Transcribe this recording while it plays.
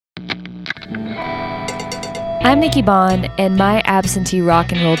I'm Nikki Bond, and my absentee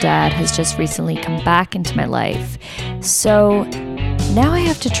rock and roll dad has just recently come back into my life. So now I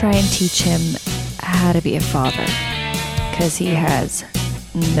have to try and teach him how to be a father, because he has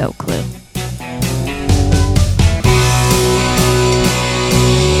no clue.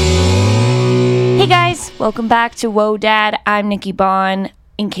 Hey guys, welcome back to Whoa Dad. I'm Nikki Bond.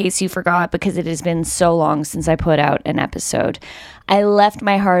 In case you forgot, because it has been so long since I put out an episode. I left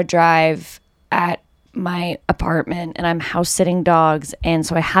my hard drive at my apartment and I'm house sitting dogs, and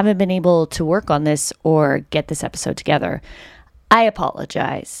so I haven't been able to work on this or get this episode together. I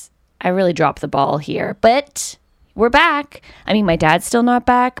apologize. I really dropped the ball here, but we're back. I mean, my dad's still not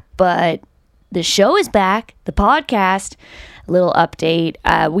back, but the show is back, the podcast. A little update.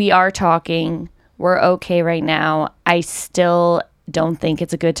 We are talking. We're okay right now. I still don't think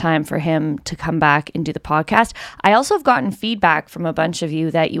it's a good time for him to come back and do the podcast. I also have gotten feedback from a bunch of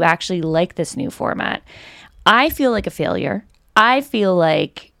you that you actually like this new format. I feel like a failure. I feel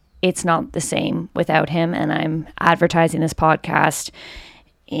like it's not the same without him, and I'm advertising this podcast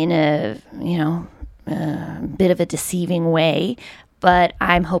in a bit of a deceiving way. But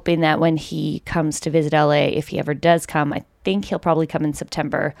I'm hoping that when he comes to visit LA, if he ever does come, I think he'll probably come in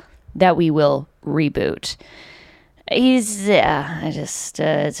September, that we will reboot. It's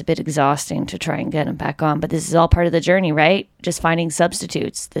a bit exhausting to try and get him back on, but this is all part of the journey, right? Just finding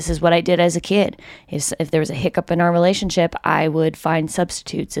substitutes. This is what I did as a kid. If there was a hiccup in our relationship, I would find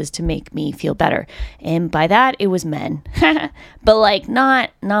substitutes as to make me feel better. And by that, it was men. But like,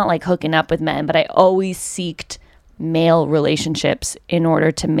 not like hooking up with men, but I always seeked male relationships in order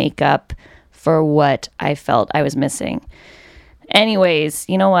to make up for what I felt I was missing. Anyways,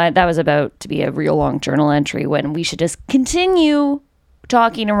 you know what? That was about to be a real long journal entry when we should just continue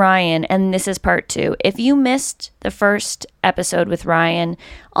talking to Ryan. And this is part 2. If you missed the first episode with Ryan,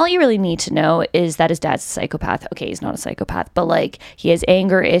 all you really need to know is that his dad's a psychopath. Okay, he's not a psychopath, but like, he has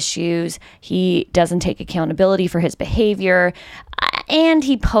anger issues. He doesn't take accountability for his behavior. And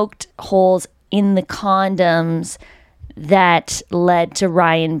he poked holes in the condoms that led to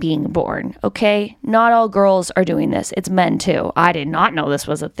Ryan being born. Okay, not all girls are doing this. It's men too. I did not know this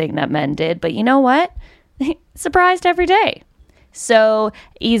was a thing that men did, but you know what? Surprised every day. So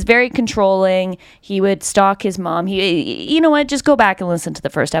he's very controlling. He would stalk his mom. You know what? Just go back and listen to the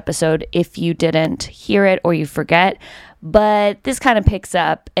first episode if you didn't hear it or you forget. But this kind of picks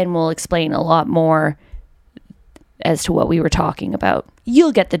up and will explain a lot more as to what we were talking about.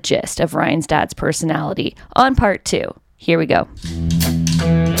 You'll get the gist of Ryan's dad's personality on part 2. Here we go.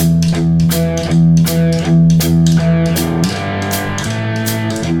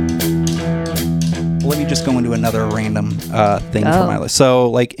 Let me just go into another random thing for my list.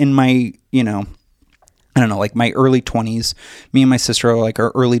 So like in my, I don't know, like my early 20s, me and my sister are like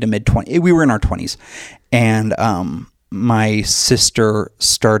our early to mid 20s. We were in our 20s. And my sister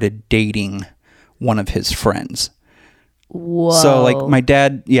started dating one of his friends. Whoa. So like my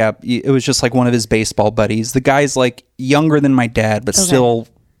dad, it was just like one of his baseball buddies. The guy's like younger than my dad, but still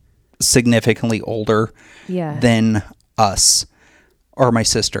significantly older than us or my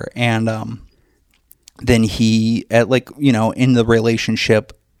sister. And then he, in the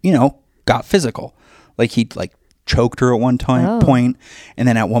relationship, got physical. Like he like choked her at one point. And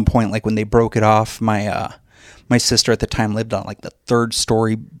then at one point, like when they broke it off, my sister at the time lived on like the 3rd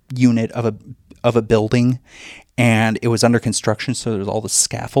story unit of a building. And it was under construction, so there was all the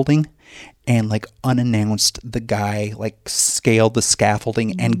scaffolding. And like unannounced, the guy like scaled the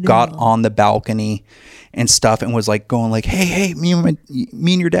scaffolding and got on the balcony and stuff, and was like going like, "Hey, me and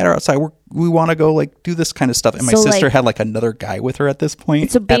your dad are outside. We want to go like do this kind of stuff." And my sister had like another guy with her at this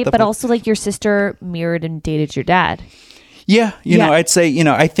point. So, babe, but also like your sister mirrored and dated your dad. Yeah, you know, I'd say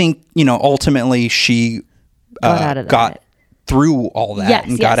I think ultimately she got out of that. Through all that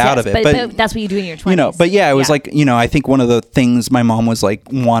and got out of it. But that's what you do in your 20s. It was like, I think one of the things my mom was like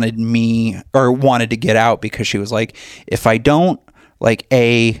wanted to get out, because she was like, if I don't, like,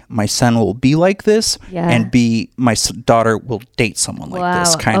 A, my son will be like this, and B, my daughter will date someone like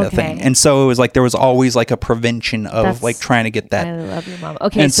this kind of thing. And so it was like there was always like a prevention of like trying to get that. I love your mom.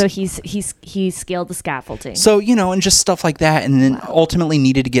 Okay, and so he scaled the scaffolding. So, and just stuff like that, and then ultimately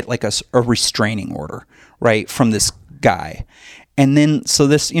needed to get like a restraining order, right, from this guy. And then so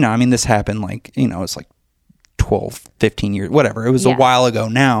this this happened like it's like 12 15 years, whatever, it was a while ago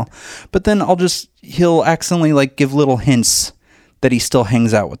now, but then he'll accidentally like give little hints that he still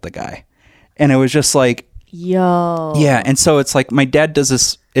hangs out with the guy, and it was just like Yo. Yeah, and so it's like my dad does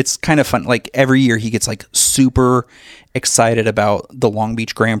this. It's kind of fun. Like every year he gets like super excited about the Long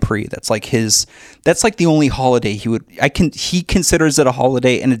Beach Grand Prix. That's like the only holiday he considers it a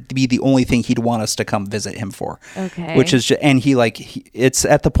holiday, and it'd be the only thing he'd want us to come visit him for. Okay. Which is and it's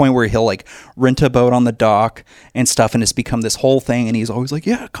at the point where he'll like rent a boat on the dock and stuff, and it's become this whole thing, and he's always like,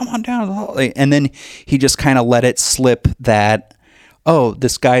 yeah, come on down. And then he just kind of let it slip that, oh,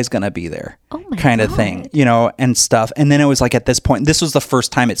 this guy's going to be there, kind of thing, and stuff. And then it was like at this point, this was the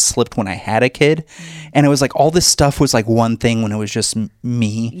first time it slipped when I had a kid. And it was like all this stuff was like one thing when it was just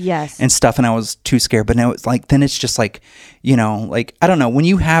me and stuff. And I was too scared. But now it's like, then it's just like, like, I don't know, when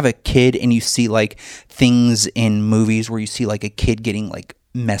you have a kid and you see like things in movies where you see like a kid getting like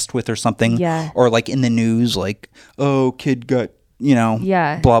messed with or something, or like in the news, like, oh, kid got,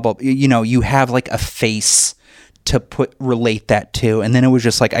 blah, blah, you have like a face to relate that to. And then it was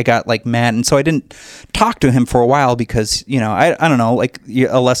just like I got like mad, and so I didn't talk to him for a while because I don't know, like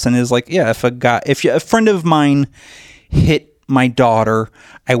a lesson is like, yeah, if a friend of mine hit my daughter,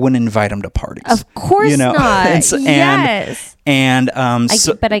 I wouldn't invite him to parties. Of course not. Yes.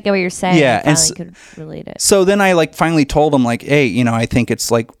 But I get what you're saying. Yeah, I finally could relate it. So then I like finally told him like, hey, I think it's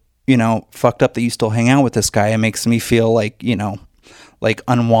like, fucked up that you still hang out with this guy. It makes me feel like, like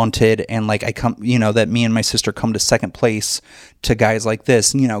unwanted, and like I come, that me and my sister come to second place to guys like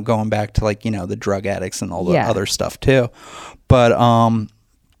this, going back to like, the drug addicts and all the other stuff too. But, and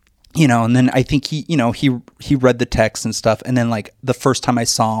then I think he read the text and stuff. And then like the first time I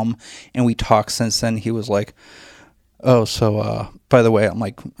saw him and we talked since then, he was like, oh, so, by the way,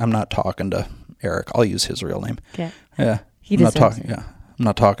 I'm not talking to Eric. I'll use his real name. Okay. Yeah. I'm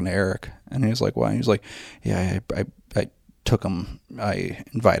not talking to Eric. And he was like, why? And he was like, yeah, I took him, I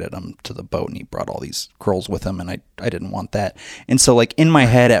invited him to the boat, and he brought all these girls with him, and I didn't want that. And so like in my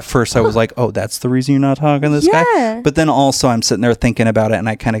head at first I was like, oh, that's the reason you're not talking to this guy. But then also I'm sitting there thinking about it, and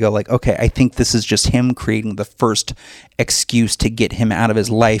I kind of go like, okay, I think this is just him creating the first excuse to get him out of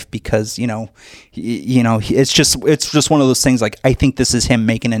his life, because it's just one of those things. Like I think this is him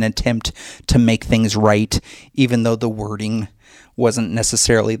making an attempt to make things right, even though the wording wasn't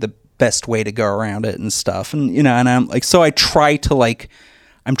necessarily the best way to go around it and stuff. And and I'm like, so I'm trying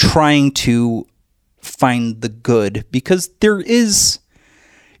to find the good, because there is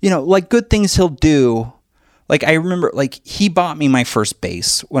like good things he'll do. Like I remember like he bought me my first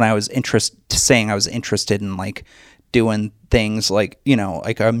bass when I was saying I was interested in like doing things like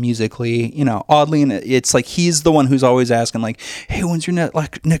like musically, oddly, and it's like he's the one who's always asking like, hey, when's your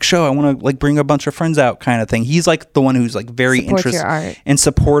next show? I want to like bring a bunch of friends out, kind of thing. He's like the one who's like very interested and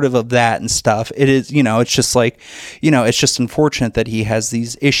supportive of that and stuff. It is, it's just like, it's just unfortunate that he has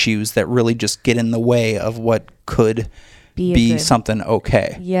these issues that really just get in the way of what could be something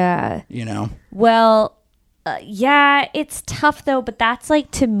okay. Yeah. Well, yeah, it's tough though, but that's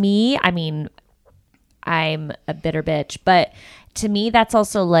like, to me, I mean, I'm a bitter bitch, but to me that's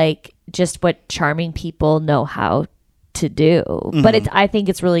also like just what charming people know how to do. Mm-hmm. But I think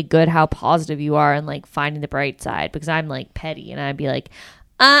it's really good how positive you are and like finding the bright side, because I'm like petty and I'd be like,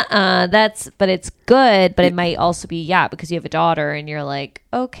 but it's good, but it might also be, because you have a daughter and you're like,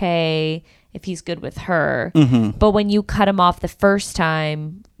 okay, if he's good with her. Mm-hmm. But when you cut him off the first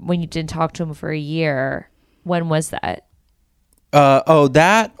time, when you didn't talk to him for a year, when was that?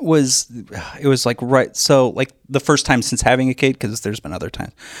 It was like right. So like the first time since having a kid, because there's been other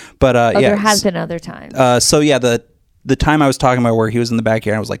times, but there has been other times. So yeah, the time I was talking about where he was in the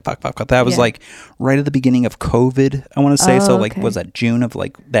backyard, I was like, fuck. That was like right at the beginning of COVID, I want to say. So like, was that June of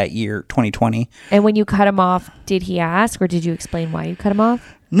like that year, 2020? And when you cut him off, did he ask, or did you explain why you cut him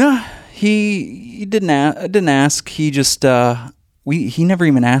off? No, he didn't ask. He just he never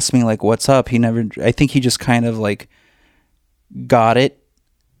even asked me like, what's up. I think he just kind of like got it,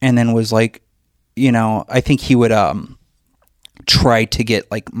 and then was like, I think he would try to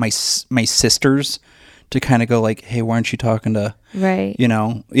get like my sisters to kind of go like, hey, why aren't you talking to, right,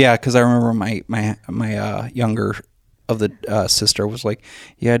 because I remember my younger of the sister was like,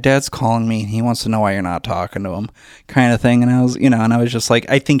 yeah, Dad's calling me and he wants to know why you're not talking to him, kind of thing. And I was and I was just like,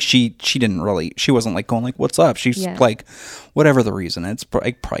 I think she wasn't like going like, what's up. She's like, whatever the reason, I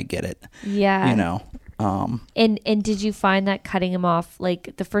probably get it. And did you find that cutting him off,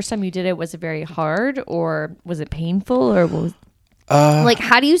 like the first time you did it, was it very hard, or was it painful, or was like,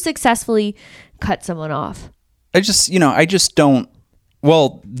 how do you successfully cut someone off? I just don't.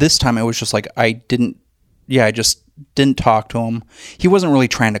 Well, this time it was just like I just didn't talk to him. He wasn't really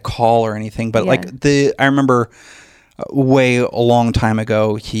trying to call or anything, but I remember way a long time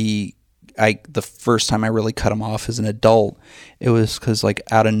ago, the first time I really cut him off as an adult, it was because like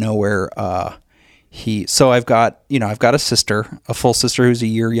out of nowhere, so I've got a sister, a full sister who's a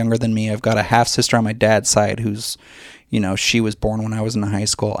year younger than me. I've got a half sister on my dad's side who's, she was born when I was in high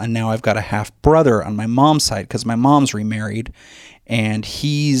school. And now I've got a half brother on my mom's side because my mom's remarried and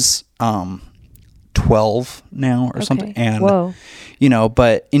he's 12 now or something. And,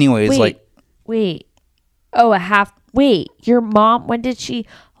 but anyways, your mom, when did she?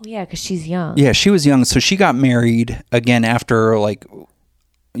 Oh, yeah, because she's young. Yeah, she was young. So she got married again after,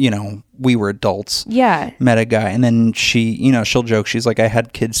 we were adults. Yeah. Met a guy. And then she, she'll joke. She's like, I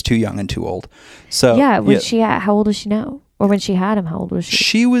had kids too young and too old. So. Yeah. How old is she now? Or when she had him, how old was she?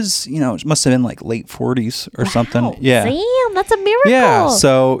 She was, it must have been like late 40s or something. Yeah. Damn, that's a miracle. Yeah.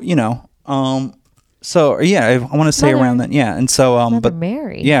 So, I want to say around that. Yeah. And so, but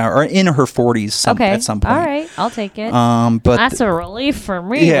Mary. Yeah. Or in her 40s at some point. All right. I'll take it. But that's a relief for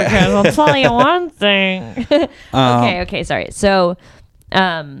me because I'll tell you one thing. Okay. Sorry. So,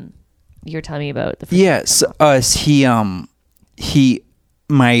 you're telling me about the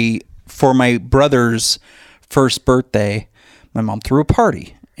for my brother's first birthday, my mom threw a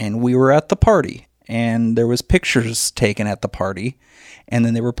party and we were at the party and there was pictures taken at the party and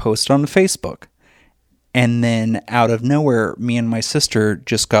then they were posted on Facebook. And then out of nowhere, me and my sister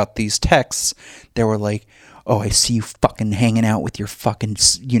just got these texts. They were like, oh, I see you fucking hanging out with your fucking,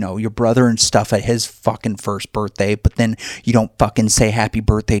 your brother and stuff at his fucking first birthday, but then you don't fucking say happy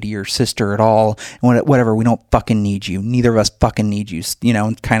birthday to your sister at all. And whatever, we don't fucking need you. Neither of us fucking need you,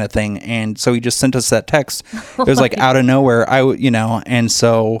 kind of thing. And so he just sent us that text. It was like out of nowhere. And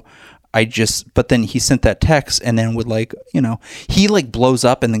so but then he sent that text and then would he blows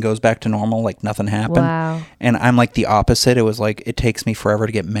up and then goes back to normal, like nothing happened. Wow. And I'm like the opposite. It was like, it takes me forever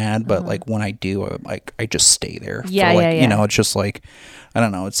to get mad, but when I do, I just stay there. It's just like, I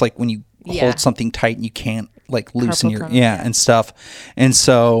don't know. It's like when you hold something tight and you can't loosen and stuff. And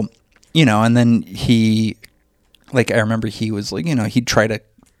so, and then he, I remember he was he'd try to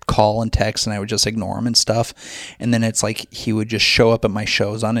call and text and I would just ignore him and stuff, and then it's like he would just show up at my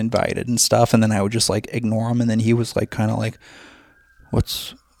shows uninvited and stuff, and then I would just ignore him, and then he was kind of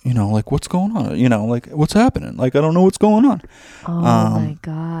what's what's going on, what's happening, I don't know what's going on. Oh my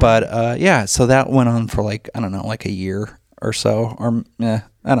god. But so that went on for I don't know, a year or so, or I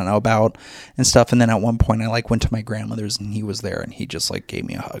don't know about and stuff. And then at one point I went to my grandmother's and he was there and he just gave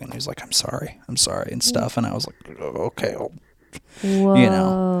me a hug and he was like, I'm sorry and stuff, and I was like, okay,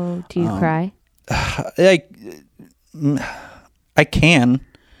 Whoa. Do you cry? I can.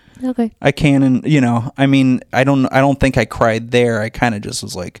 Okay. I can, and I don't think I cried there. I kind of just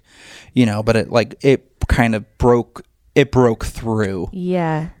was but it kind of broke through.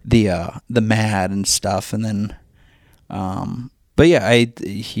 Yeah. The mad and stuff, and then but I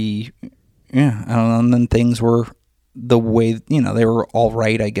don't know, and then things were the way, they were all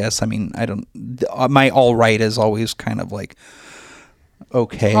right, I guess. My all right is always kind of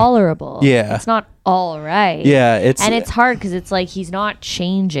okay, tolerable. Yeah, it's not all right. Yeah, it's hard because it's he's not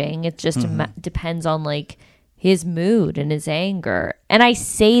changing. It just depends on his mood and his anger. And I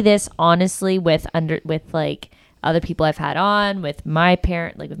say this honestly with other people I've had on, with my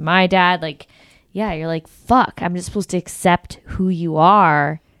parent, with my dad. You're fuck, I'm just supposed to accept who you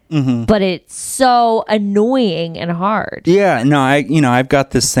are. Mm-hmm. But it's so annoying and hard. Yeah, no, I've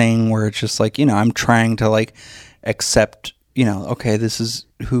got this thing where it's just I'm trying to accept, okay, this is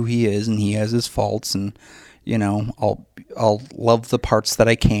who he is and he has his faults, and I'll love the parts that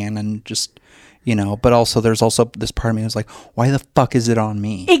I can, and just but also there's also this part of me who's why the fuck is it on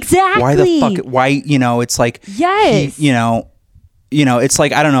me? Exactly. Why it's yes. It's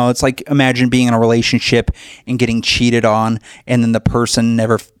I don't know, it's imagine being in a relationship and getting cheated on, and then the person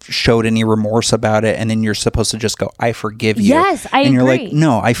never showed any remorse about it, and then you're supposed to just go, I forgive you. Yes, I agree. And you're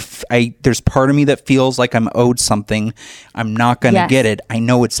no, I there's part of me that feels like I'm owed something. I'm not going to get it. I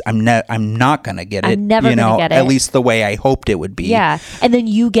know I'm not going to get it. I'm never going to get it. At least the way I hoped it would be. Yeah. And then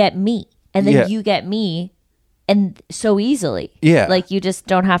you get me. And then you get me. And so easily. Yeah. You just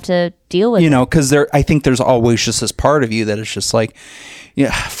don't have to deal with it. Because I think there's always just this part of you that is just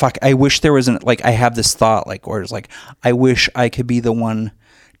fuck, I wish there wasn't, I have this thought, where it's I wish I could be the one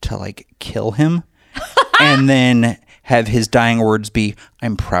to, kill him and then have his dying words be,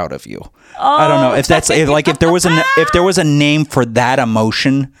 I'm proud of you. I don't know if that's, if there was a name for that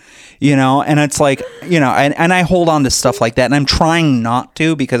emotion, and it's and I hold on to stuff like that, and I'm trying not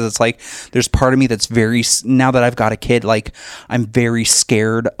to, because it's there's part of me that's very, now that I've got a kid, I'm very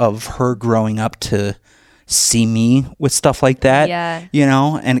scared of her growing up to see me with stuff like that. Yeah.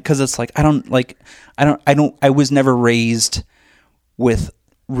 And because it's I was never raised with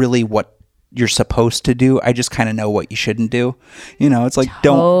really what you're supposed to do. I just kind of know what you shouldn't do. It's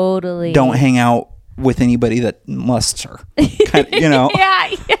totally. don't hang out with anybody that molests her. Kind of, yeah.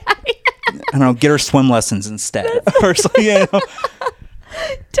 I don't know, get her swim lessons instead. Or something,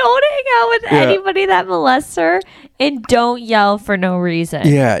 Don't hang out with anybody that molests her, and don't yell for no reason.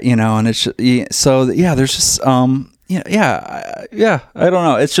 Yeah, and it's there's just I don't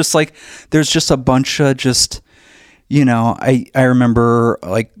know. It's just like there's just a bunch of just I remember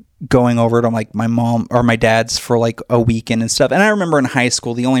like going over to like my mom or my dad's for like a weekend and stuff. And I remember in high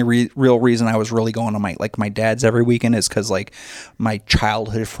school, the only real reason I was really going to my dad's every weekend is because like my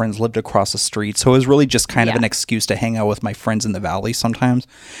childhood friends lived across the street. So it was really just kind of an excuse to hang out with my friends in the valley sometimes.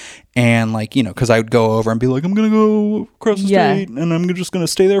 And like, because I would go over and be like, I'm going to go across the street and I'm just going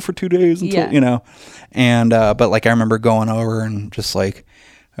to stay there for 2 days until, and, but like, I remember going over and just like,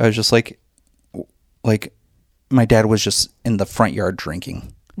 I was just like my dad was just in the front yard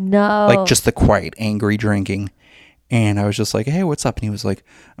drinking. No. Like just the quiet, angry drinking. And I was just like, hey, what's up? And he was like,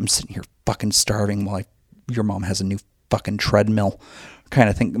 I'm sitting here fucking starving while your mom has a new fucking treadmill kind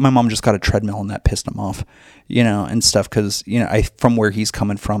of thing. My mom just got a treadmill and that pissed him off, and stuff. Cause from where he's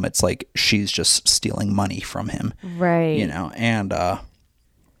coming from, it's like, she's just stealing money from him. Right. And,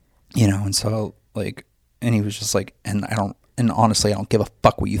 and so like, and he was just like, and honestly, I don't give a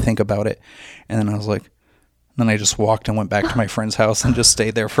fuck what you think about it. And then I was like, then I just walked and went back to my friend's house and just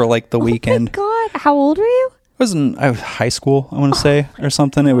stayed there for like the weekend. Oh my God. How old were you? I was in high school, I want to say, or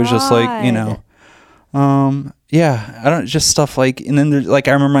something. It was just like, I don't, just stuff like, and then there's like,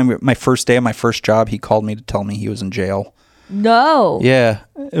 I remember my first day of my first job, he called me to tell me he was in jail. No. Yeah.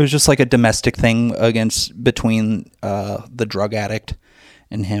 It was just like a domestic thing between the drug addict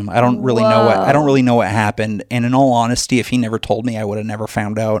and him. I don't really know what happened. And in all honesty, if he never told me, I would have never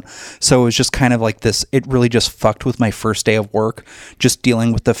found out. So it was just kind of like this, it really just fucked with my first day of work, just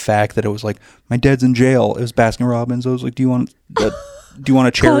dealing with the fact that it was like, my dad's in jail. It was Baskin Robbins. I was like, do you want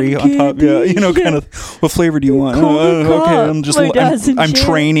a cherry on top? Yeah. Kind of, what flavor do you want? Okay. I'm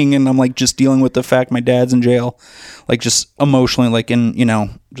training and I'm like just dealing with the fact my dad's in jail, like just emotionally, like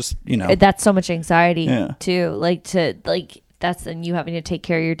That's so much anxiety too. That's then you having to take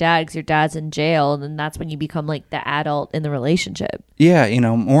care of your dad because your dad's in jail, and then that's when you become like the adult in the relationship. Yeah,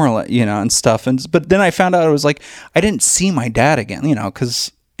 more or less, and stuff. But then I found out it was like I didn't see my dad again,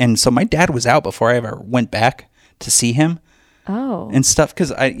 and so my dad was out before I ever went back to see him. Oh, and stuff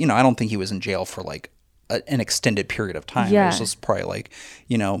because I don't think he was in jail for like an extended period of time. Yeah. It was just probably like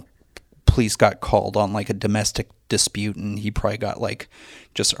police got called on like a domestic dispute, and he probably got like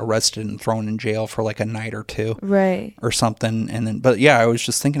just arrested and thrown in jail for like a night or two, right, or something. And then, but yeah, I was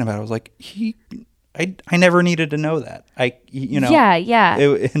just thinking about it. I was like, I never needed to know that.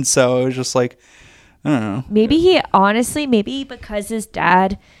 And so it was just like, I don't know. Maybe because his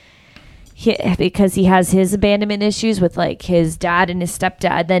dad. Because he has his abandonment issues with like his dad and his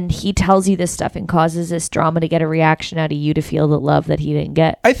stepdad, then he tells you this stuff and causes this drama to get a reaction out of you to feel the love that he didn't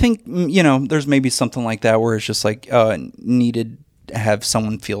get. I think, there's maybe something like that where it's just like needed to have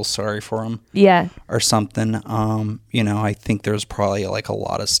someone feel sorry for him. Yeah. Or something. I think there's probably like a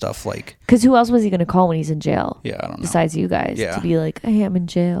lot of stuff like. Because who else was he going to call when he's in jail? Yeah, I don't know. Besides you guys. Yeah. To be like, I am in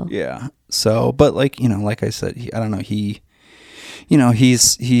jail. Yeah. So, but like, like I said, I don't know.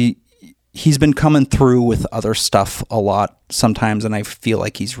 He's been coming through with other stuff a lot sometimes, and I feel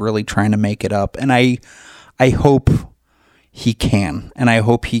like he's really trying to make it up. And I hope he can, and I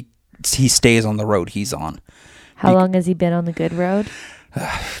hope he stays on the road he's on. How long has he been on the good road?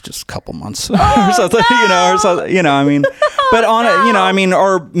 Just a couple months or something, or something, I mean, but on it,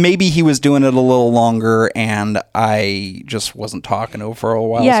 or maybe he was doing it a little longer, and I just wasn't talking to him for a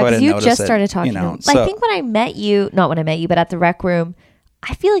while, so I didn't notice it. You just started talking to him. I think when I met you, not when I met you, but at the rec room,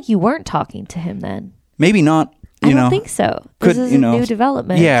 I feel like you weren't talking to him then. Maybe not. I don't think so. This is a new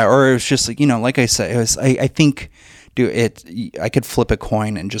development. Yeah, or it was just like, like I said, it was. I think, I could flip a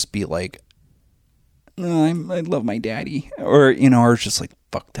coin and just be like, oh, I love my daddy, or or it's just like,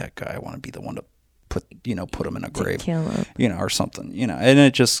 fuck that guy. I want to be the one to put him in a grave, kill him. Or something, and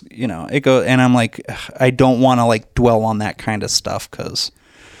it just, it goes, and I'm like, I don't want to like dwell on that kind of stuff because.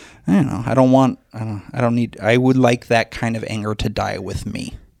 I would like that kind of anger to die with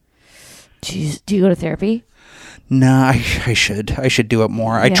me. Jeez, do you go to therapy? No, I should do it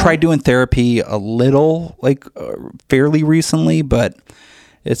more. Yeah. I tried doing therapy a little, like fairly recently, but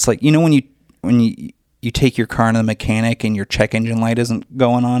it's like, when you take your car to the mechanic and your check engine light isn't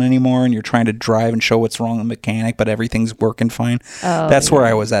going on anymore and you're trying to drive and show what's wrong with the mechanic, but everything's working fine. Oh, that's where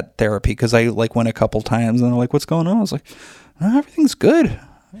I was at therapy because I like went a couple times and they're like, what's going on? I was like, oh, everything's good.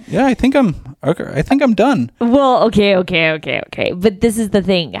 Yeah, I think I'm okay. I think I'm done. Well, okay. But this is the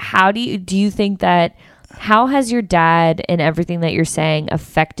thing. How do you think that, how has your dad and everything that you're saying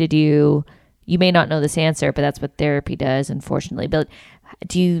affected you you may not know this answer, but that's what therapy does, unfortunately. But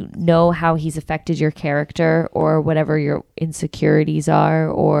do you know how he's affected your character or whatever your insecurities are?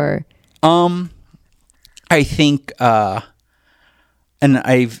 Or I think, and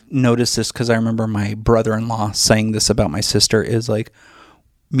I've noticed this because I remember my brother-in-law saying this about my sister, is like,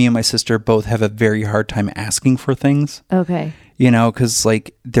 me and my sister both have a very hard time asking for things. Okay. You know, because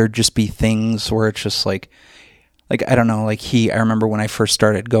like there'd just be things where it's just like I don't know, like I remember when I first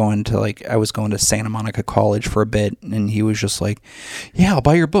started going to, like, I was going to Santa Monica College for a bit, and he was just like, yeah, I'll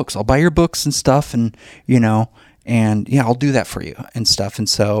buy your books and stuff, and, you know, and yeah, I'll do that for you and stuff. And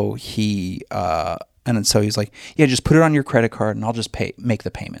so he's like, yeah, just put it on your credit card and I'll just make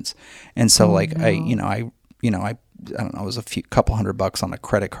the payments. And so I don't know, it was couple $100 on a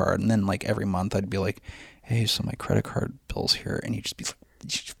credit card. And then like every month I'd be like, hey, so my credit card bill's here. And he'd just be like,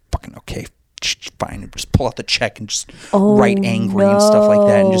 fucking okay, fine. And just pull out the check and just write angry and stuff like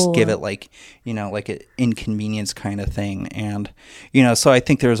that. And just give it like, you know, like an inconvenience kind of thing. And, you know, so I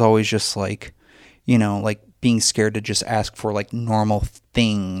think there's always just like, you know, like being scared to just ask for like normal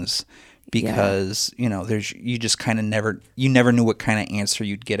things, because, you know, you just kind of never knew what kind of answer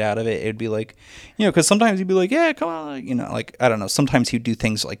you'd get out of it. It'd be like, you know, because sometimes you'd be like, yeah, come on, you know, like, I don't know. Sometimes he'd do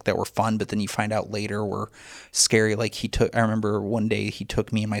things like that were fun, but then you find out later were scary. Like I remember one day he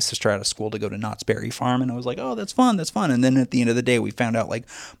took me and my sister out of school to go to Knott's Berry Farm, and I was like, oh, that's fun. And then at the end of the day, we found out like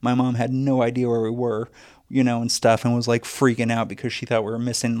my mom had no idea where we were, you know, and stuff, and was like freaking out because she thought we were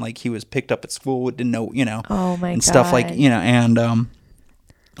missing, like he was picked up at school, didn't know, you know, and stuff like, you know, and,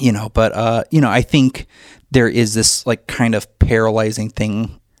 you know, but, you know, I think there is this like kind of paralyzing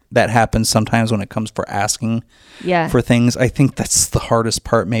thing that happens sometimes when it comes for asking for things. I think that's the hardest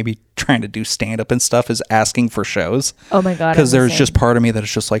part, maybe trying to do stand-up and stuff, is asking for shows. Oh my God. Because there's just part of me that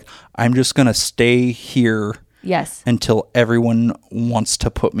is just like, I'm just going to stay here until everyone wants to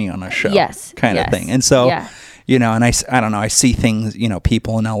put me on a show kind of thing. And so, you know, and I don't know, I see things, you know,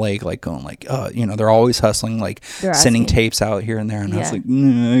 people in LA like going like, you know, they're always hustling, like sending tapes out here and there. And I was like,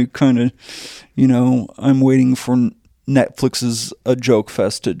 I kind of, you know, I'm waiting for Netflix's A Joke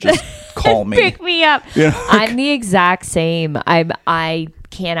Fest to just call me. Pick me up. You know? I'm the exact same. I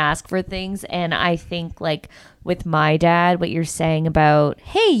can't ask for things. And I think like with my dad, what you're saying about,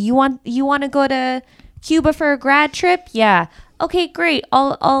 hey, you want to go to Cuba for a grad trip? Yeah. Okay, great.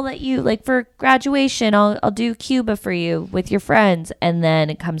 I'll let you, like, for graduation, I'll do Cuba for you with your friends. And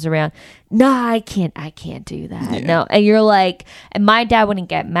then it comes around, no, I can't do that. Yeah. No. And you're like, and my dad wouldn't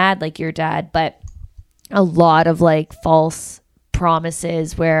get mad like your dad, but a lot of like false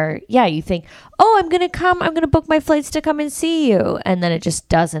promises where, you think, oh, I'm going to book my flights to come and see you. And then it just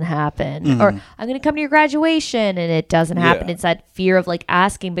doesn't happen. Mm-hmm. Or I'm going to come to your graduation and it doesn't happen. It's that fear of like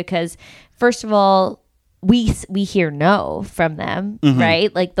asking, because first of all, we hear no from them,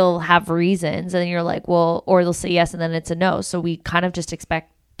 right? Like they'll have reasons and you're like, well, or they'll say yes and then it's a no. So we kind of just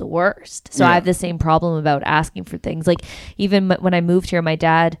expect the worst. So I have the same problem about asking for things. Like even when I moved here, my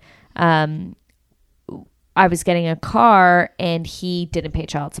dad, I was getting a car and he didn't pay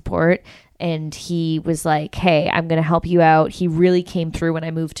child support. And he was like, hey, I'm going to help you out. He really came through when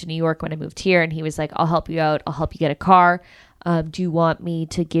I moved to New York, when I moved here. And he was like, I'll help you out. I'll help you get a car. Do you want me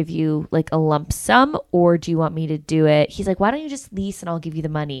to give you like a lump sum, or do you want me to do it? He's like, why don't you just lease and I'll give you the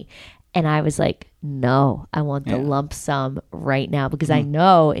money? And I was like, no, I want the lump sum right now, because I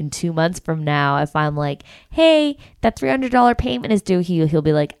know in 2 months from now, if I'm like, hey, that $300 payment is due, he'll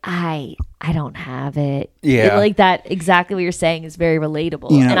be like, I don't have it. Yeah. Like that, exactly what you're saying is very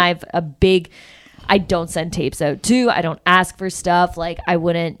relatable. You know, and I don't send tapes out too. I don't ask for stuff. Like I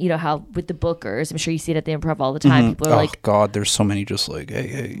wouldn't, you know, how with the bookers, I'm sure you see it at the Improv all the time. People are like, oh God, there's so many just like,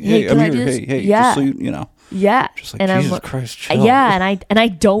 hey, I'm here. Hey, just so you know. Yeah. Just like, and Jesus Christ, chill. Yeah. And I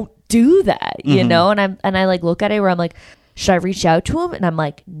don't do that, you know, and I like look at it where I'm like, should I reach out to him? And I'm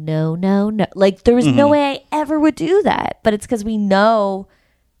like, no. Like there was no way I ever would do that. But it's because we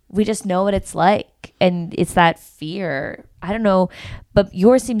just know what it's like. And it's that fear. I don't know. But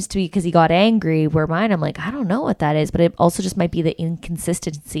yours seems to be because he got angry, where mine, I'm like, I don't know what that is. But it also just might be the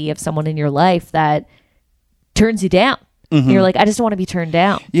inconsistency of someone in your life that turns you down. You're like, I just don't want to be turned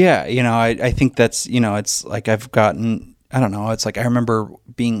down. Yeah. You know, I think that's, you know, it's like I've gotten, I don't know. It's like I remember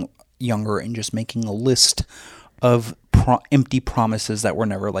being younger and just making a list of empty promises that were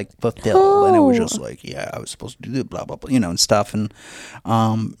never like fulfilled, and it was just like, I was supposed to do this, blah blah blah, you know, and stuff, and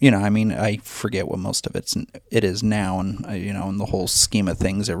you know, I mean, I forget what most of it is now, and you know, in the whole scheme of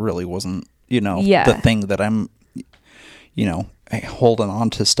things, it really wasn't, you know, the thing that I'm, you know, holding on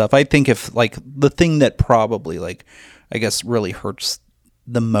to stuff. I think if like the thing that probably like I guess really hurts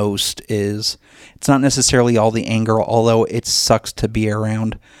the most is it's not necessarily all the anger, although it sucks to be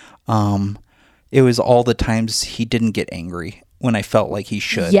around. it was all the times he didn't get angry when I felt like he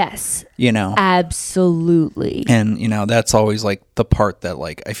should. Yes. You know? Absolutely. And, you know, that's always like the part that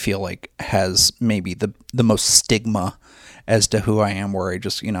like I feel like has maybe the most stigma as to who I am, where I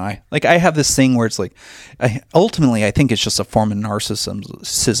just, you know, I have this thing where it's like, ultimately I think it's just a form of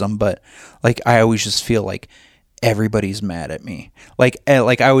narcissism, but like I always just feel like everybody's mad at me. Like I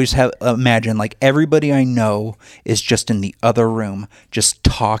always imagine like everybody I know is just in the other room, just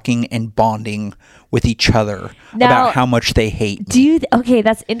talking and bonding with each other about how much they hate me. Okay,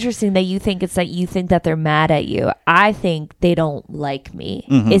 that's interesting that you think it's that you think that they're mad at you. I think they don't like me.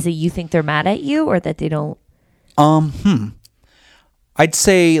 Mm-hmm. Is it you think they're mad at you or that they don't? I'd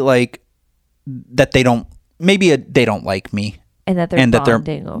say like that they don't like me. And that they're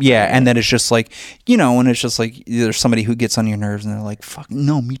bonding over yeah, it. and then it's just like, you know, and it's just like there's somebody who gets on your nerves and they're like, fuck,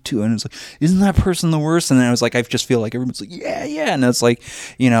 no, me too. And it's like, isn't that person the worst? And then it was like, I just feel like everyone's like, yeah. And it's like,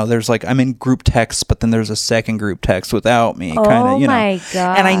 you know, there's like, I'm in group texts, but then there's a second group text without me. Kind of, you know. Oh my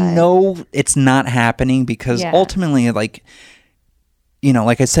God. And I know it's not happening because ultimately, like, you know,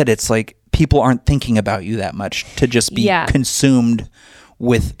 like I said, it's like people aren't thinking about you that much to just be consumed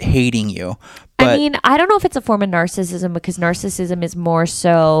with hating you. But, I mean, I don't know if it's a form of narcissism because narcissism is more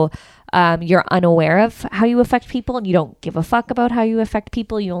so you're unaware of how you affect people and you don't give a fuck about how you affect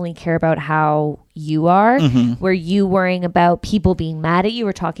people. You only care about how you are. Mm-hmm. Where you worrying about people being mad at you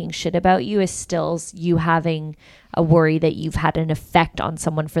or talking shit about you is still you having a worry that you've had an effect on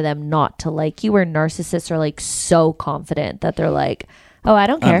someone for them not to like you. Where narcissists are like so confident that they're like, oh, I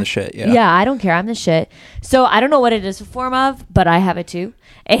don't care. I'm the shit, Yeah, I don't care. I'm the shit. So I don't know what it is a form of, but I have it too.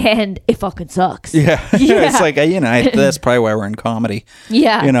 And it fucking sucks. Yeah. It's like, you know, that's probably why we're in comedy.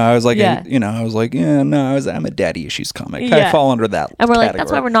 Yeah. You know, I was like, I'm a daddy issues comic. Yeah. I fall under that And we're category. like,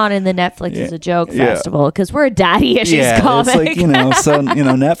 that's why we're not in the Netflix as a joke festival, because we're a daddy issues comic. It's like, you know, so, you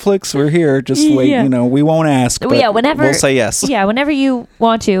know, Netflix, we're here. Just wait, you know, we won't ask. But whenever we'll say yes. Yeah, whenever you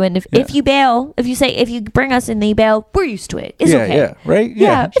want to. And if you bail, if you bring us in the bail, we're used to it. It's okay. Yeah, right?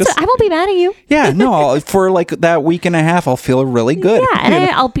 Yeah. I won't be mad at you. Yeah, no, for like that week and a half, I'll feel really good. Yeah,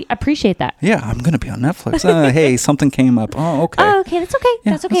 and I'll appreciate that. Yeah, I'm going to be on Netflix. Hey, something came up. Oh, okay. Oh, okay. That's okay.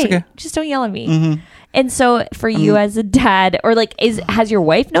 Yeah, that's okay. okay. Just don't yell at me. Mm-hmm. And so for you as a dad, or like, has your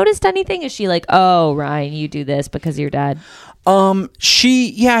wife noticed anything? Is she like, oh, Ryan, you do this because of your dad?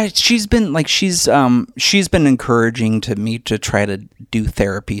 She's been encouraging me to try to do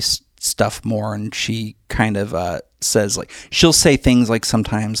therapy stuff more. And she kind of, says like, she'll say things like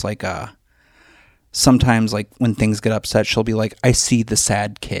sometimes like when things get upset, she'll be like, I see the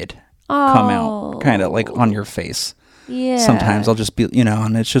sad kid come out kind of like on your face. Yeah. Sometimes I'll just be, you know,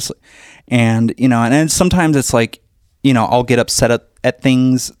 and it's just, and, you know, and then sometimes it's like, you know, I'll get upset at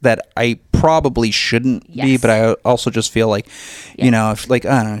things that I probably shouldn't be, but I also just feel like, you know, if like,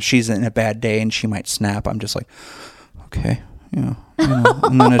 I don't know, she's in a bad day and she might snap, I'm just like, okay, you know,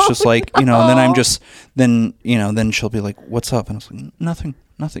 and then it's just like, you know, and then I'm just, then, you know, then she'll be like, what's up? And it's like, nothing,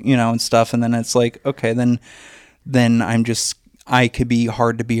 you know, and stuff. And then it's like, okay, then I'm just, I could be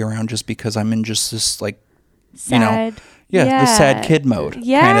hard to be around just because I'm in just this like, sad. You know, the sad kid mode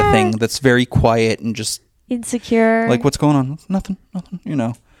kind of thing that's very quiet and just insecure. Like, what's going on? Nothing, you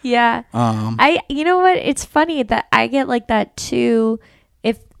know. Yeah. You know what? It's funny that I get like that too.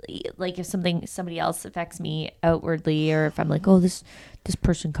 If somebody else affects me outwardly, or if I'm like, oh, this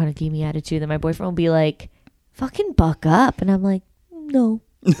person kind of gave me attitude, then my boyfriend will be like, fucking buck up. And I'm like, no.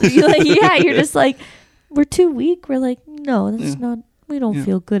 You're like, yeah, you're just like, we're too weak. We're like, no, that's not, we don't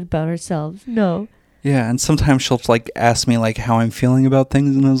feel good about ourselves. No. Yeah, and sometimes she'll like ask me like how I'm feeling about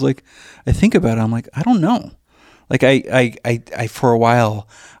things, and I was like, I think about it. I'm like, I don't know. Like I for a while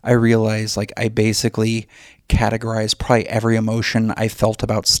I realized like I basically categorized probably every emotion I felt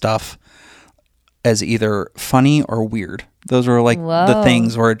about stuff as either funny or weird. Those were like the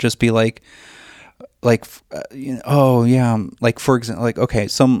things where it'd just be like you know, oh yeah, like for example, like okay,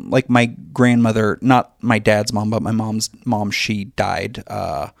 so like my grandmother, not my dad's mom, but my mom's mom, she died.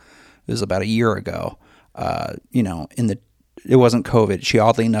 It was about a year ago. You know, it wasn't COVID. She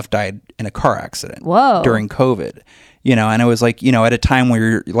oddly enough died in a car accident during COVID. You know, and it was like, you know, at a time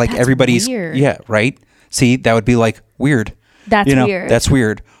where like that's everybody's weird. Yeah, right. See, that would be like weird. That's you know, weird. That's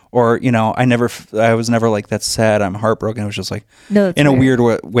weird. Or, you know, I was never like, that's sad, I'm heartbroken. It was just like, no, in a weird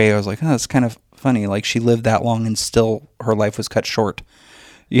way, I was like, oh, that's kind of funny. Like she lived that long and still her life was cut short.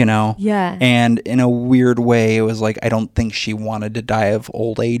 You know? Yeah. And in a weird way, it was like, I don't think she wanted to die of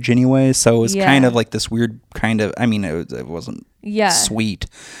old age anyway. So it was kind of like this weird kind of, I mean, it wasn't sweet,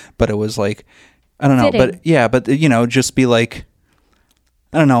 but it was like, I don't know. Fitting. But you know, just be like,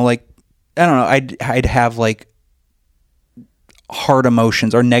 I don't know, I'd have like hard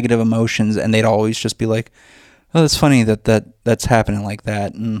emotions or negative emotions, and they'd always just be like, oh, it's funny that's happening like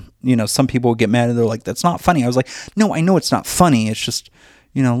that. And, some people would get mad and they're like, that's not funny. I was like, no, I know it's not funny. It's just,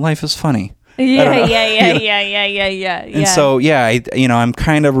 life is funny. Yeah. And so, I'm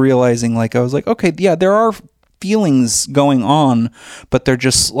kind of realizing, like, I was like, okay, yeah, there are feelings going on, but they're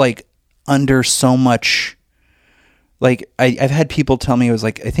just like under so much. Like, I've had people tell me, it was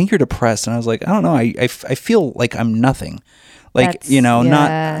like, I think you're depressed. And I was like, I don't know. I feel like I'm nothing. Like,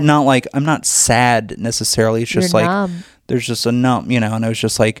 not like I'm not sad necessarily. It's just numb. There's just a numb, and I was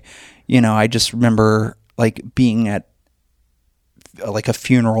just like, I just remember like being at like a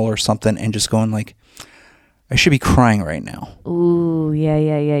funeral or something and just going like, I should be crying right now. Ooh,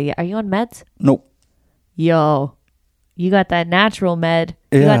 yeah. Are you on meds? Nope. Yo, you got that natural med.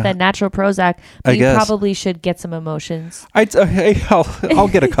 You got that natural Prozac. But you probably should get some emotions. I'll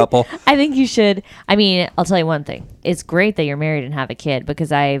get a couple. I think you should. I mean, I'll tell you one thing. It's great that you're married and have a kid,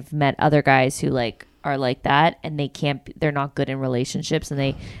 because I've met other guys who are like that, and they're not good in relationships, and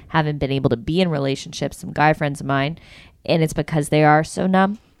they haven't been able to be in relationships. Some guy friends of mine, and it's because they are so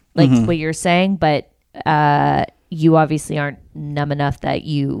numb, like what you're saying. But you obviously aren't numb enough that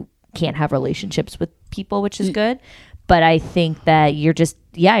you can't have relationships with people, which is good. But I think that you're just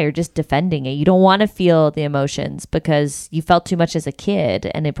defending it. You don't want to feel the emotions because you felt too much as a kid,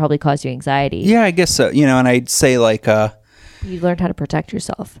 and it probably caused you anxiety. Yeah, I guess so. And I'd say like, you learned how to protect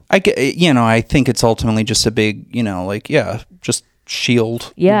yourself. I think it's ultimately just a big, just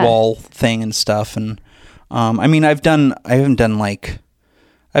shield wall thing and stuff. And I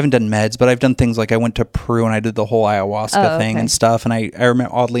haven't done meds, but I've done things like I went to Peru and I did the whole ayahuasca thing and stuff. And I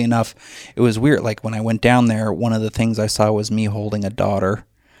remember, oddly enough, it was weird. Like when I went down there, one of the things I saw was me holding a daughter.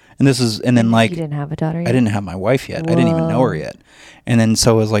 And then like, you didn't have a daughter yet? I didn't have my wife yet. Whoa. I didn't even know her yet. And then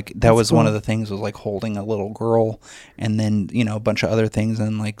so it was like, that was cool. One of the things was like holding a little girl, and then, a bunch of other things.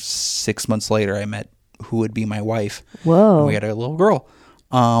 And like 6 months later, I met who would be my wife. Whoa. And we had a little girl.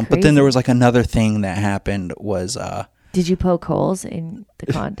 But then there was like another thing that happened was, did you poke holes in the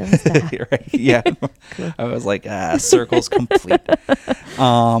condoms? Right, yeah. Cool. I was like, circles complete.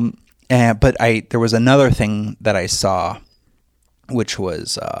 But there was another thing that I saw, which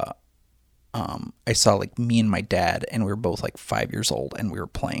was, I saw like me and my dad, and we were both like 5 years old, and we were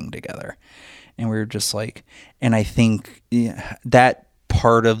playing together, and we were just like, and I think that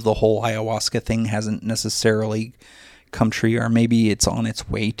part of the whole ayahuasca thing hasn't necessarily come true, or maybe it's on its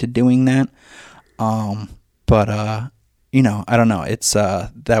way to doing that. But I don't know. It's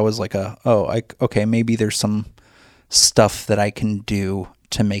that was like okay, maybe there's some stuff that I can do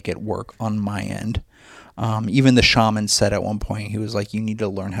to make it work on my end. Even the shaman said at one point, he was like, you need to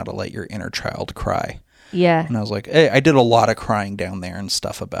learn how to let your inner child cry. Yeah. And I was like, hey, I did a lot of crying down there and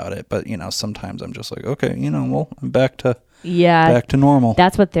stuff about it. But, sometimes I'm just like, okay, well, I'm back to normal.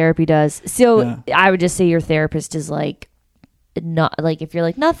 That's what therapy does. So I would just say your therapist is like, not like, if you're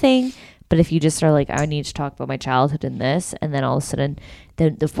like nothing, but if you just are like, I need to talk about my childhood and this, and then all of a sudden,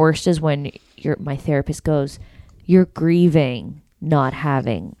 the worst is when my therapist goes, you're grieving not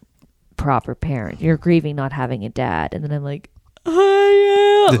having proper parent. You're grieving not having a dad. And then I'm like,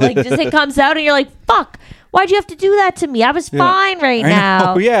 like just it comes out and you're like, fuck, why'd you have to do that to me? I was fine right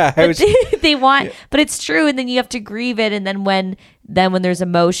now. Yeah. They want, but it's true. And then you have to grieve it. And then when there's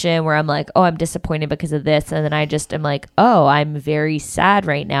emotion where I'm like, oh, I'm disappointed because of this. And then I just am like, oh, I'm very sad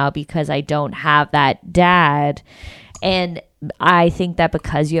right now because I don't have that dad. And I think that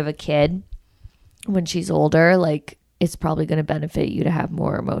because you have a kid, when she's older, like it's probably going to benefit you to have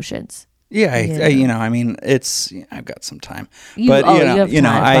more emotions. Yeah, I mean, it's I've got some time, but it's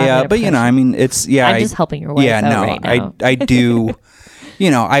I'm just helping your wife out right now. I do,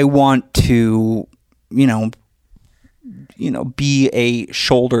 I want to, be a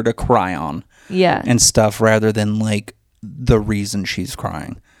shoulder to cry on, and stuff rather than like the reason she's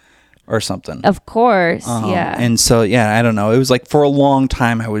crying or something. Of course, yeah. And so I don't know. It was like for a long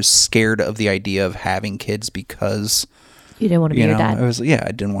time I was scared of the idea of having kids because. You didn't want to be your dad.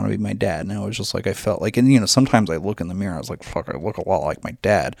 I didn't want to be my dad. And I was just like, I felt like, and sometimes I look in the mirror, I was like, fuck, I look a lot like my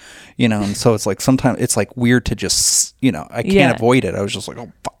dad, and so it's like, sometimes it's like weird to just, I can't avoid it. I was just like,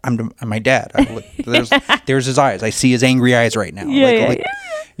 oh, I'm my dad. There's his eyes. I see his angry eyes right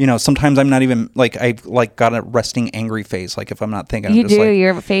now. Sometimes I'm not even like, I've like got a resting angry face. Like if I'm not thinking, I'm just like,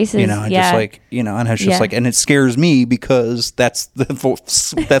 your face is, just like, and I was just like, and it scares me because that's the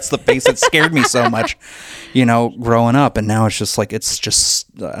face that scared me so much, growing up. And now it's just like, I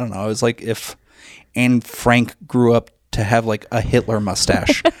don't know. It was like if Anne Frank grew up to have like a Hitler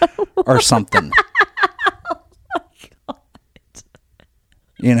mustache or something.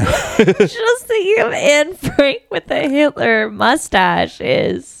 You know, Just thinking of Anne Frank with the Hitler mustache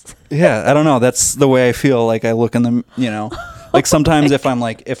is. Yeah, I don't know. That's the way I feel. Like I look in them, you know. Like sometimes if I'm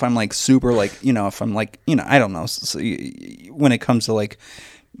like super like, you know, if I'm like, you know, I don't know. So when it comes to like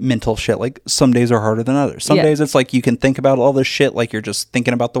mental shit, like some days are harder than others. Some days it's like you can think about all this shit like you're just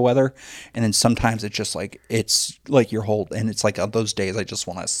thinking about the weather, and then sometimes it's just like it's like your whole, and it's like on those days I just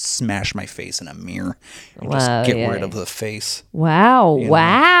want to smash my face in a mirror and just get rid of the face. Wow. You know?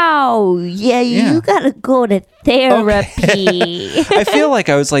 Wow. Yeah, you gotta go to therapy. Okay. I feel like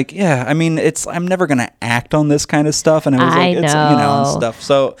I was like, yeah, I mean, I'm never gonna act on this kind of stuff, and I was like, it's, you know, and stuff.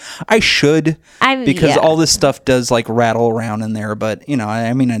 So I should, because all this stuff does like rattle around in there, but you know,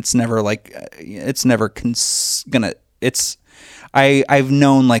 I mean, it's never like, it's never I've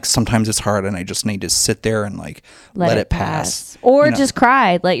known like sometimes it's hard, and I just need to sit there and like let it pass, or you know? just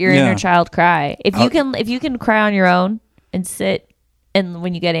cry, let your inner child cry. If you can cry on your own and sit, and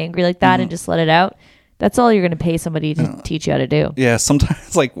when you get angry like that, and just let it out. That's all you're going to pay somebody to teach you how to do. Yeah,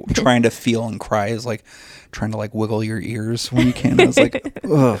 sometimes like trying to feel and cry is like trying to like wiggle your ears when you can. I was like,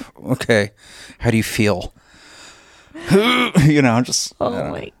 ugh, okay, how do you feel? You know, just. Oh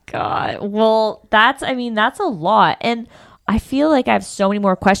my God. Well, that's a lot. And I feel like I have so many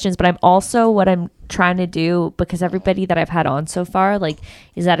more questions, but what I'm trying to do, because everybody that I've had on so far, like,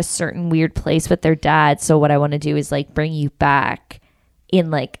 is at a certain weird place with their dad. So what I want to do is like bring you back in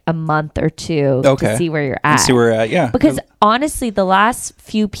like a month or two to see where you're at. See where you're at, yeah. Because honestly, the last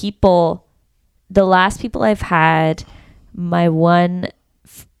people I've had, the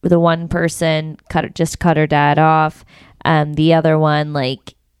one person cut her dad off. The other one,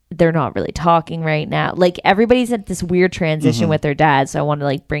 like, they're not really talking right now. Like, everybody's at this weird transition with their dad. So I want to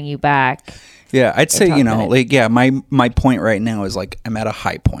like bring you back. Yeah, I'd say, you know, like, yeah, my point right now is like I'm at a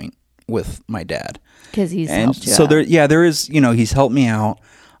high point with my dad. Because he's helped you so out. there is, you know, he's helped me out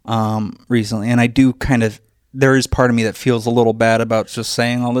recently, and I do kind of, there is part of me that feels a little bad about just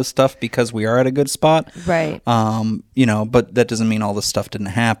saying all this stuff because we are at a good spot, right? You know, but that doesn't mean all this stuff didn't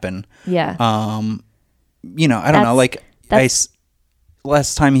happen. Yeah. You know, I don't know, like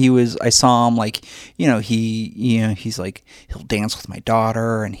last time I saw him, like, you know, he's like, he'll dance with my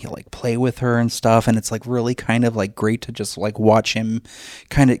daughter and he'll like play with her and stuff. And it's like really kind of like great to just like watch him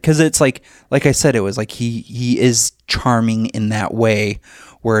kind of, cause it's like I said, it was like, he is charming in that way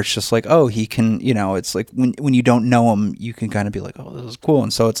where it's just like, oh, he can, you know, it's like when you don't know him, you can kind of be like, oh, this is cool.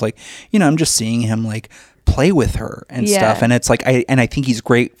 And so it's like, you know, I'm just seeing him like play with her and stuff. And it's like, I think he's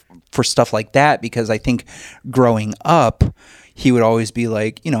great for stuff like that, because I think growing up, he would always be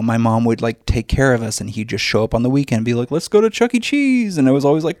like, you know, my mom would like take care of us, and he'd just show up on the weekend and be like, let's go to Chuck E. Cheese. And it was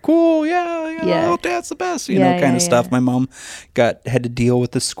always like, cool. Yeah. Oh, Dad's the best, you know, kind of stuff. My mom had to deal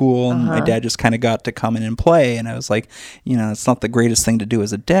with the school, and my dad just kind of got to come in and play. And I was like, you know, it's not the greatest thing to do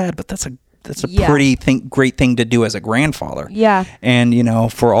as a dad, but that's a pretty great thing to do as a grandfather. Yeah. And, you know,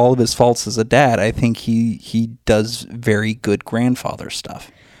 for all of his faults as a dad, I think he does very good grandfather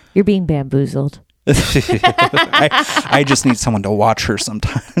stuff. You're being bamboozled. I just need someone to watch her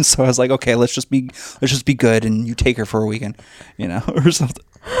sometimes. So I was like, okay, let's just be good, and you take her for a weekend, you know, or something.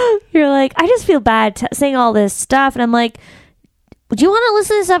 You're like, I just feel bad saying all this stuff, and I'm like, do you want to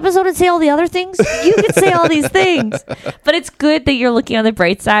listen to this episode and say all the other things? You can say all these things, but it's good that you're looking on the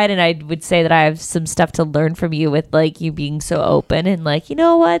bright side. And I would say that I have some stuff to learn from you with like you being so open and like, you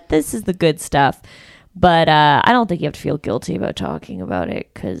know what, this is the good stuff. But I don't think you have to feel guilty about talking about it,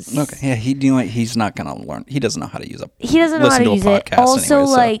 because he's not gonna learn. He doesn't know how to use He doesn't know how to use it. Also,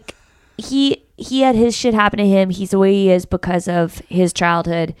 anyway, like he had his shit happen to him. He's the way he is because of his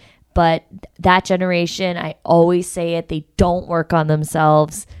childhood. But that generation, I always say it, they don't work on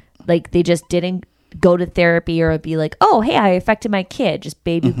themselves. Like, they just didn't go to therapy or be like, oh, hey, I affected my kid. Just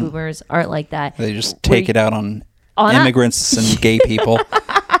baby boomers aren't like that. They just take it out on immigrants and gay people.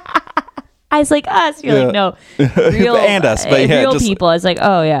 I was like, us. You're like, no. Real, and us. But yeah, real people. I was like,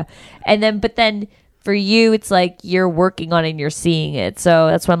 oh, yeah. But then for you, it's like you're working on it and you're seeing it. So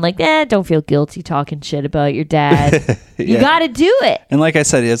that's why I'm like, don't feel guilty talking shit about your dad. You got to do it. And like I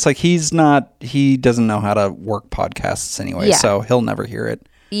said, it's like he doesn't know how to work podcasts anyway. So he'll never hear it.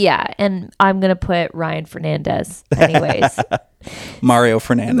 Yeah. And I'm going to put Ryan Fernandez anyways. Mario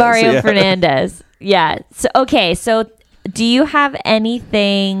Fernandez. Yeah. So, okay. So do you have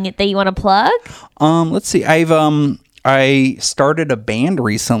anything that you want to plug? Let's see. I started a band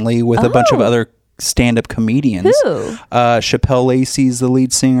recently with a bunch of other stand-up comedians. Who? Chappelle Lacey's the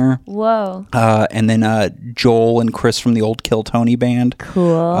lead singer. Whoa. And then Joel and Chris from the old Kill Tony band.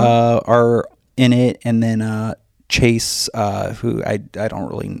 Cool. Are in it, and then Chase, who I don't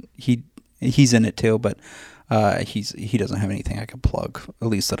really, he's in it too, but He doesn't have anything I could plug, at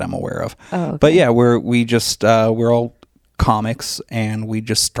least that I'm aware of. Oh, okay. But yeah, we're all comics, and we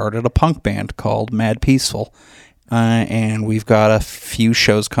just started a punk band called Mad Peaceful. And we've got a few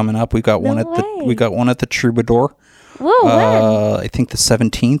shows coming up. We got one at the Troubadour. Whoa, when? I think the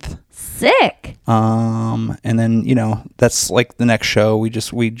 17th. Sick. And then, that's like the next show. We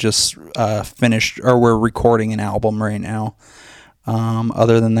just finished, or we're recording an album right now.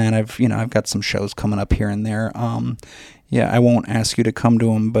 Other than that, I've got some shows coming up here and there. I won't ask you to come to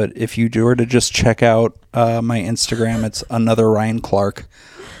them, but if you were to just check out my Instagram, it's another Ryan Clark.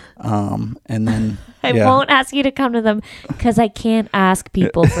 And then I won't ask you to come to them because I can't ask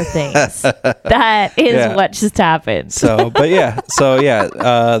people for things. That is what just happened. The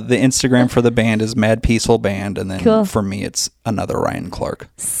Instagram for the band is Mad Peaceful Band, and then for me, it's another Ryan Clark.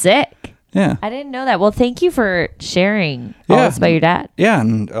 Sick. Yeah, I didn't know that. Well, thank you for sharing all this about your dad. Yeah,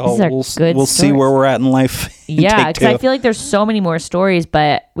 and we'll stories. see where we're at in life. Yeah, because I feel like there's so many more stories,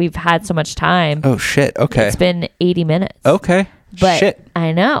 but we've had so much time. Oh shit! Okay, it's been 80 minutes. Okay, but shit.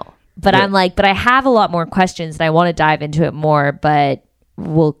 I know. But I'm like, but I have a lot more questions and I want to dive into it more, but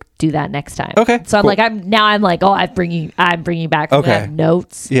we'll do that next time. Okay. So I'm like, I'm bringing back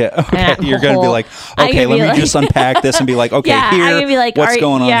notes. Yeah. Okay. You're going to be like, okay, let me just unpack this and be like, okay, I'm gonna be like, what's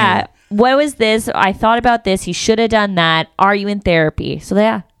going on here? What was this? I thought about this. You should have done that. Are you in therapy? So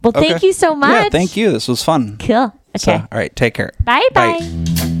yeah. Well, thank you so much. Yeah, thank you. This was fun. Cool. Okay. So, all right. Take care. Bye.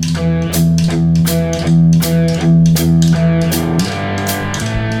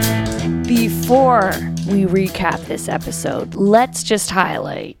 Before we recap this episode, let's just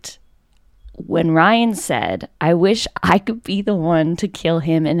highlight when Ryan said, I wish I could be the one to kill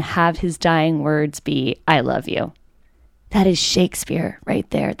him and have his dying words be, I love you. That is Shakespeare right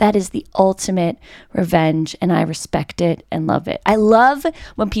there. That is the ultimate revenge, and I respect it and love it. I love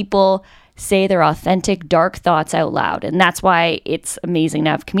when people say their authentic, dark thoughts out loud, and that's why it's amazing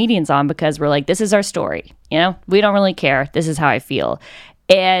to have comedians on, because we're like, this is our story. We don't really care. This is how I feel.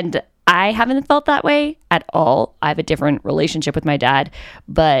 And I haven't felt that way at all. I have a different relationship with my dad,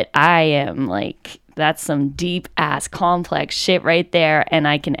 but I am like, that's some deep ass complex shit right there. And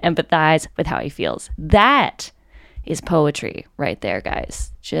I can empathize with how he feels. That is poetry right there,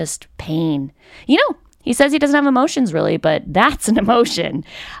 guys. Just pain. He says he doesn't have emotions really, but that's an emotion.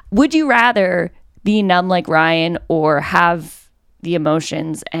 Would you rather be numb like Ryan or have the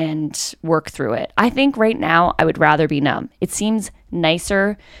emotions and work through it? I think right now I would rather be numb. It seems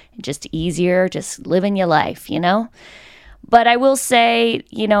nicer, just easier, just living your life, But I will say,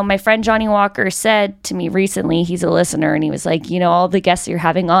 my friend Johnny Walker said to me recently, he's a listener, and he was like, all the guests you're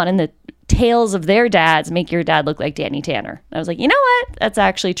having on and the tales of their dads make your dad look like Danny Tanner. I was like, you know what? That's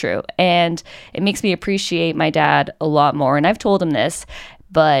actually true. And it makes me appreciate my dad a lot more. And I've told him this.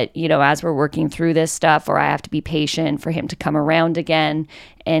 But, as we're working through this stuff, or I have to be patient for him to come around again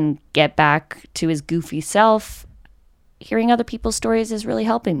and get back to his goofy self, hearing other people's stories is really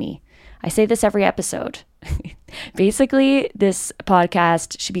helping me. I say this every episode. Basically, this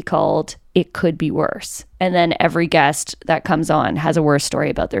podcast should be called It Could Be Worse. And then every guest that comes on has a worse story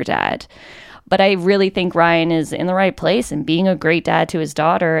about their dad. But I really think Ryan is in the right place and being a great dad to his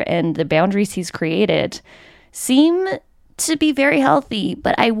daughter, and the boundaries he's created seem to be very healthy,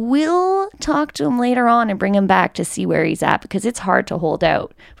 but I will talk to him later on and bring him back to see where he's at, because it's hard to hold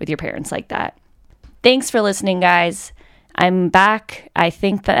out with your parents like that. Thanks for listening, guys. I'm back. I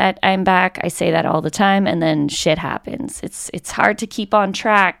think that I'm back. I say that all the time, and then shit happens. It's hard to keep on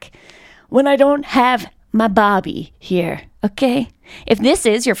track when I don't have my Bobby here, okay? If this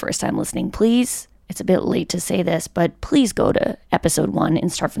is your first time listening, please, it's a bit late to say this, but please go to episode 1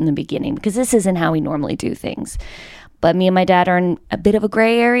 and start from the beginning, because this isn't how we normally do things. But me and my dad are in a bit of a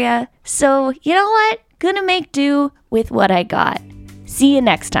gray area. So, you know what? Gonna make do with what I got. See you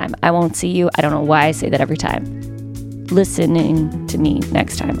next time. I won't see you. I don't know why I say that every time. Listening to me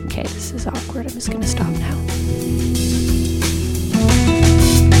next time. Okay, this is awkward. I'm just gonna stop now.